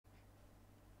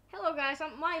Hello guys,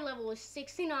 my level is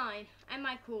 69. Am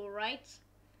I cool, right?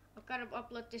 I've got to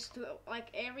upload this to like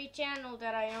every channel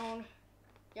that I own.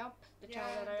 Yup, the channel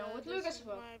that I own with Lucas as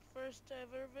well. This is my first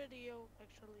ever video.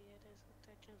 Actually, it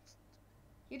isn't.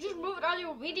 You just moved all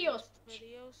your videos.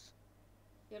 You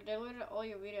You deleted all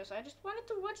your videos. I just wanted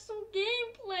to watch some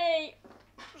gameplay.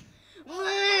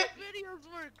 My videos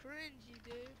were cringy,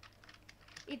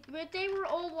 dude. But they were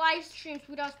all live streams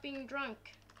with us being drunk.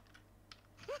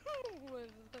 Well,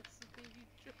 that's maybe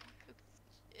drunk as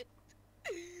shit.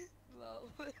 Well,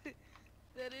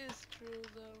 that is true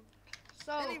though.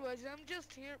 So, anyways, I'm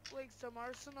just here playing some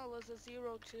Arsenal as a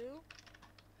 0-2.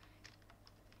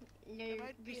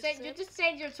 You just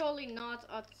said you're totally not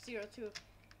at 0-2.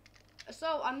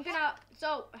 So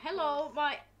hello,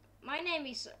 my name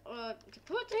is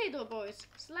ThePotatoBois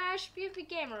 / PFP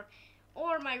Gamer,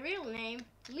 or my real name,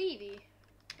 Levy.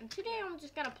 And today I'm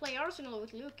just gonna play Arsenal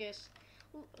with Lucas.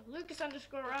 Lucas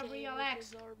underscore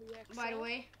RBLX, by the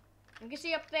way. You can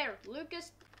see up there,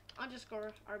 Lucas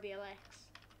underscore RBLX.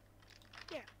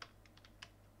 Yeah.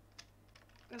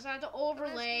 Because I had to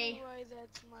overlay. Why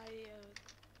that's my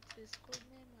Discord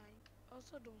name, I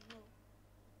also don't know.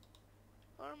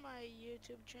 Or my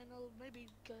YouTube channel, maybe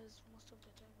because most of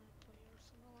the time I play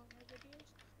Arsenal on my videos.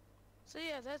 So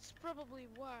yeah, that's probably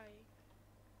why.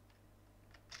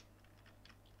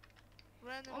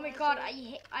 Oh my god,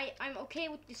 I'm okay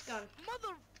with this gun.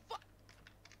 Motherfucker!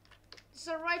 It's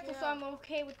a rifle, so I'm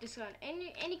okay with this gun.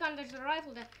 Any gun that's a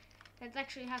rifle that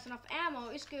actually has enough ammo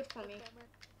is good for me.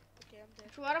 Okay, I'm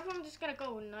dead. So what if I'm just gonna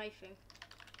go knifing?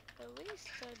 At least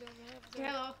I don't have the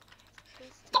Hello.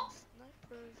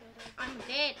 snipers that I'm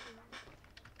dead.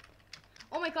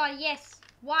 Oh my god, yes.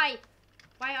 Why?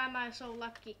 Why am I so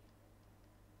lucky?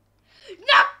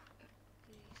 No!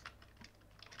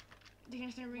 The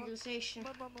instant realization.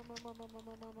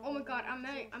 Oh my god, am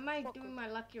I doing my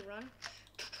lucky run?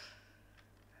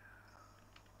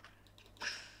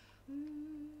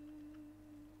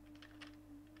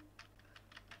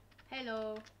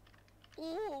 Hello.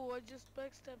 Ooh, I just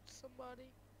backstabbed somebody.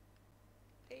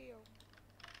 Damn.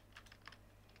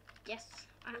 Yes,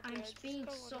 I'm just being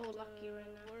so lucky right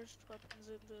now. Worst weapons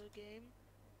in the game.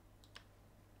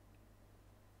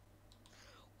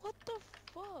 What the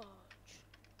fudge?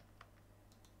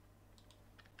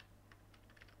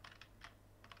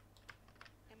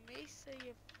 I may say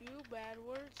a few bad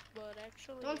words, but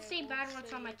actually don't say bad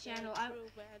words on my channel.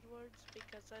 True bad words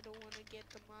because I don't want to get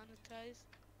demonetized.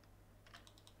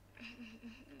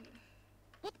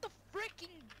 What the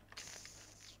freaking?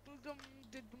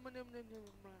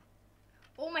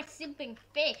 Oh my simping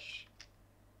fish.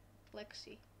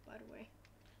 Lexi, by the way.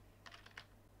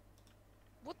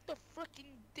 What the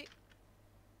freaking dick?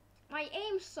 My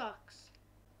aim sucks.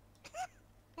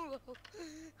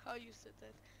 How you said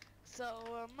that?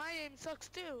 So my aim sucks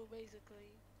too,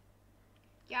 basically.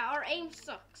 Yeah, our aim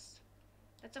sucks.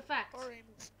 That's a fact. Our aim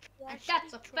is and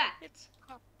that's a fact.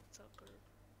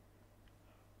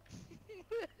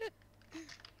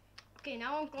 Okay,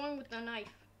 now I'm going with the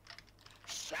knife.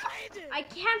 I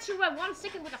can't survive 1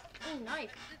 second with a fucking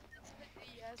knife.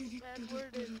 Yes, that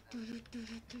word is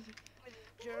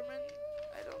German.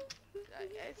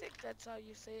 I think that's how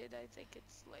you say it. I think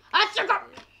it's like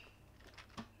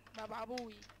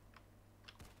Bababooey.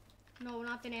 No,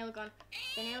 not the nail gun.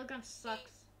 The nail gun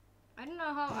sucks. I don't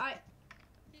know how I...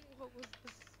 What was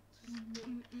this?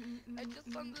 I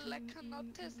just sounded like an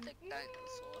autistic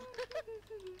dinosaur.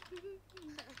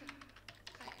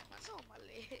 I am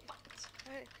anomaly.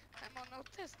 I'm an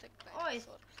autistic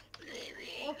dinosaur.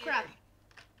 Oh crap.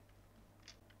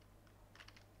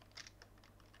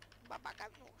 Baba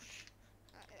Ganoush.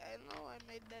 I know I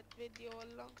made that video a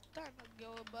long time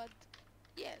ago, but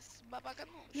yes, Baba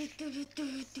Ganoush.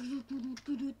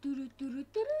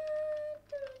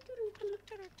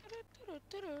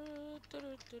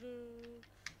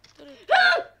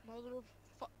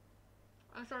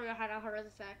 I'm sorry, I had a heart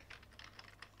attack.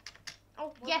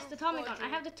 Oh, yes, the Tommy gun. I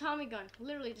have the Tommy gun.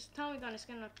 Literally, this Tommy gun is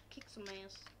gonna kick some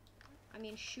ass. I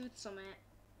mean, shoot some ass.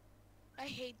 I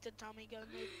hate the Tommy gun.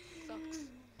 It sucks.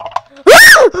 What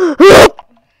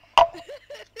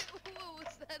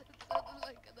was that? It sounded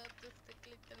like an autistic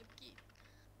little kid.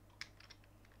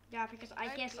 Yeah, because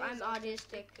I guess I'm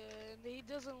autistic. And he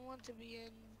doesn't want to be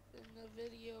in a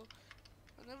video.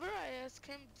 Whenever I ask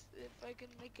him if I can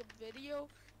make a video,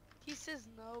 he says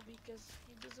no because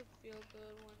he doesn't feel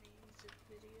good when he's in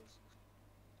videos.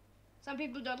 Some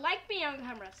people don't like being on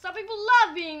camera. Some people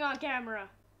love being on camera.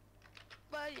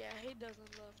 But yeah, he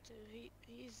doesn't love to.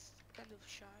 He's kind of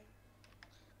shy.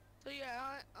 So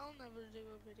yeah, I'll never do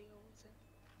a video with him.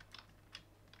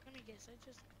 Let me guess, I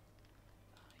just...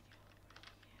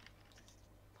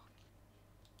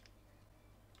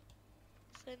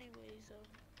 anyways,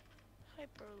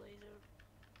 hyper laser.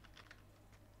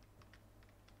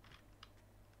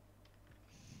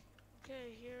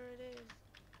 Okay, here it is.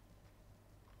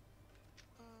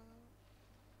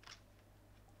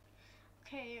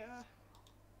 Okay,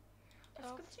 let's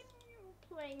Elf, continue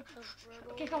playing. red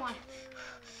Okay, come on. over.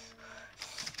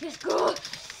 Just go.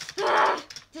 Ah,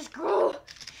 just go.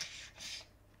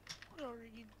 What are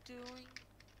you doing?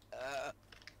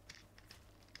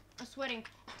 I'm sweating.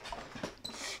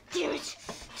 Damn it.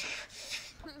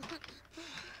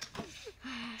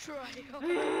 Try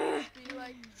hard. Be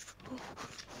like.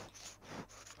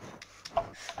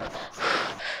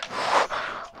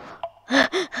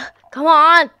 Come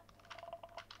on.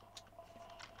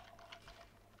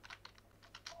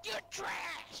 You're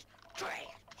trash! Trash!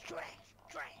 Trash!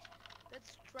 Trash!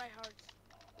 That's try hard,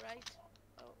 right?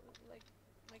 Oh,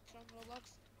 like John Roblox?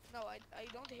 No, I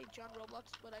don't hate John Roblox,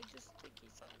 but I just think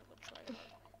he's kind of a try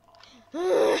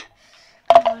hard.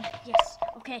 Come on. Yes.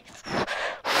 Okay.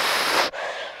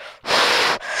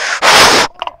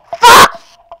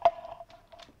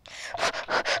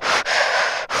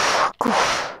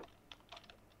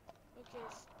 Okay,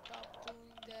 stop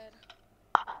doing that.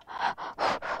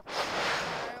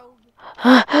 Child.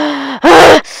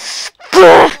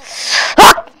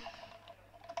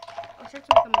 I tried to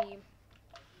make a meme.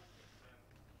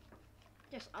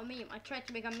 Yes, a meme. I tried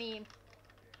to make a meme.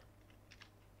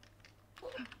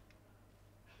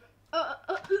 What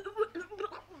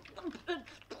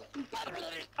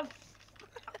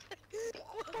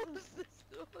was this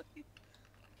noise?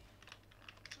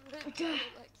 It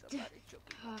sounded like somebody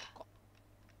choking on a cock.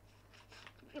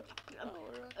 Oh,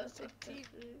 we're on the same team.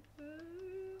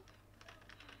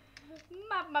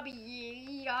 Mamma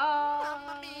mia!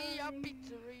 Mamma mia,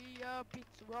 pizzeria,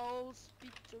 pizza rolls,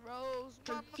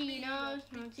 mamma mia, Totino's,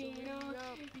 pizzeria,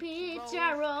 pizza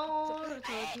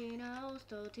rolls,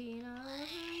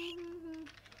 Totino's.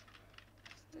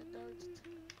 Standard.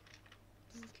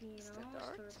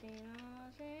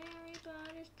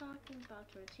 Everybody's talking about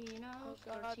Oh Totino's,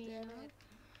 god damn it.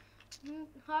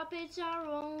 Hot pizza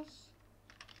rolls.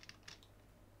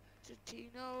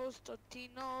 Totino's,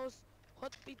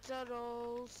 hot pizza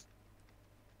rolls.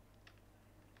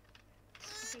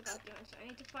 Okay, god damn it. I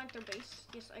need to find their base.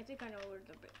 Yes, I think I know where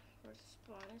the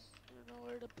spawn is. I don't know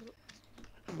where to put.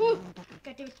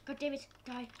 God damn it,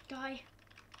 die.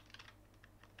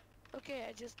 Okay,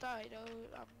 I just died.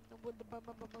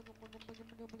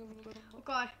 Oh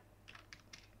god.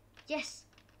 Yes.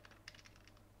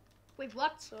 Wait,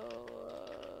 what? So,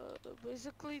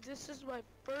 basically this is my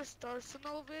first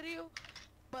Arsenal video,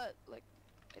 but like,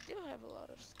 I do have a lot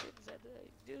of skins and I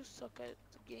do suck at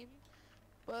the game,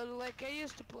 but like, I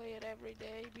used to play it every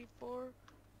day before.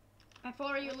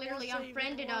 Before you literally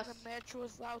unfriended us. The match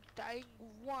without dying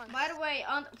once. By the way,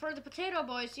 for the Potato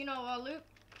Boys, you know, Luke,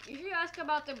 if you ask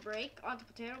about the break on the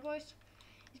Potato Boys,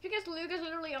 it's because Lucas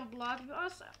literally unblocked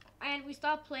us and we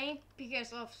stopped playing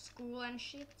because of school and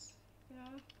shit, you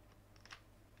know?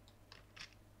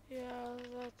 Yeah,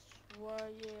 that's why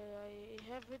I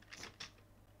haven't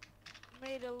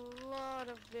made a lot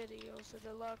of videos in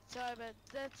a long time, and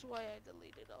that's why I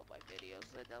deleted all my videos,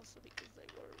 and also because they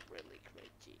were really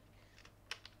cringy.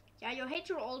 Yeah, you hate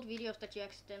your old videos that you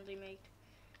accidentally made.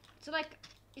 It's like,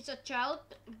 it's a child,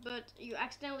 but you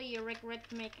accidentally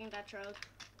regret making that child.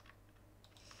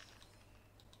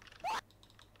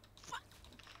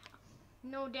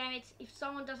 No, damn it! If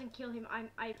someone doesn't kill him, I'm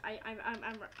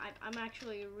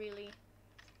actually really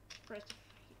impressed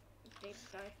if they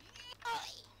die.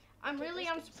 I'm really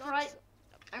surprised.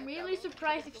 I'm really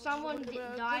surprised if someone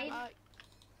died.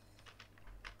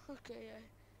 Okay,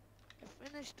 I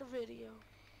finished the video.